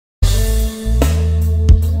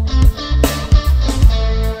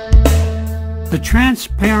The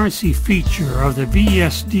transparency feature of the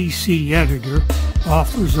VSDC Editor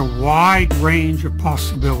offers a wide range of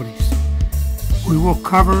possibilities. We will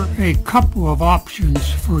cover a couple of options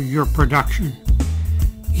for your production.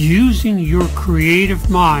 Using your creative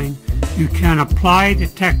mind, you can apply the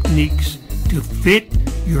techniques to fit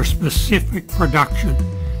your specific production.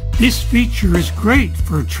 This feature is great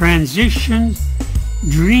for transitions,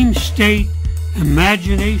 dream state,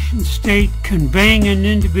 imagination state, conveying an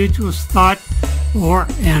individual's thought, or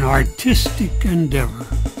an artistic endeavor.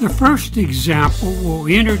 The first example will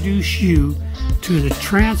introduce you to the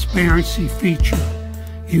transparency feature.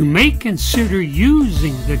 You may consider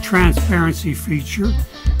using the transparency feature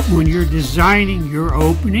when you're designing your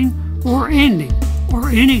opening or ending or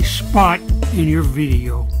any spot in your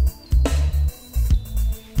video.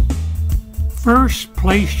 First,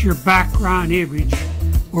 place your background image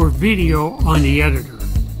or video on the editor.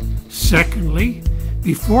 Secondly,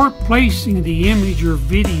 before placing the image or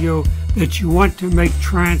video that you want to make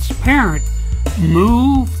transparent,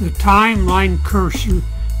 move the timeline cursor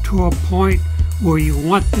to a point where you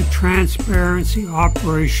want the transparency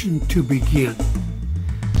operation to begin.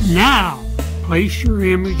 Now, place your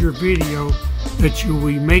image or video that you will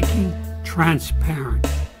be making transparent.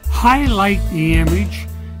 Highlight the image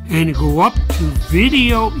and go up to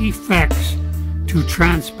Video Effects to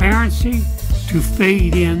Transparency to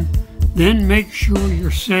Fade In. Then make sure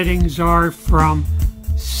your settings are from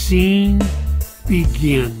Scene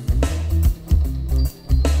Begin.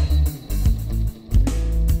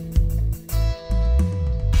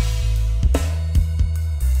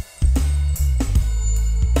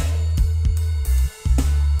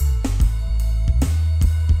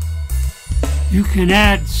 You can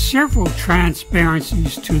add several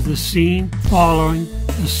transparencies to the scene following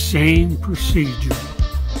the same procedure.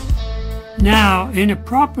 Now, in the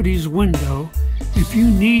Properties window, if you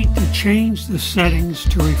need to change the settings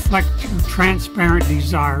to reflect your transparent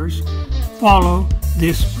desires, follow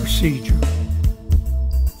this procedure.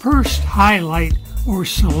 First, highlight or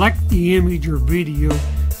select the image or video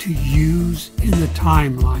to use in the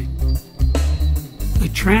timeline. The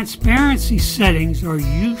transparency settings are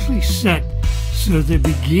usually set so the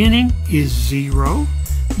beginning is 0,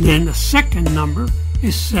 then the second number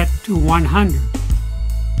is set to 100.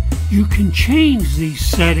 You can change these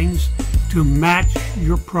settings to match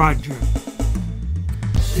your project.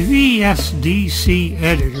 The VSDC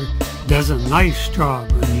Editor does a nice job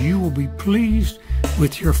and you will be pleased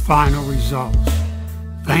with your final results.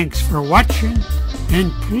 Thanks for watching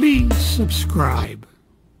and please subscribe.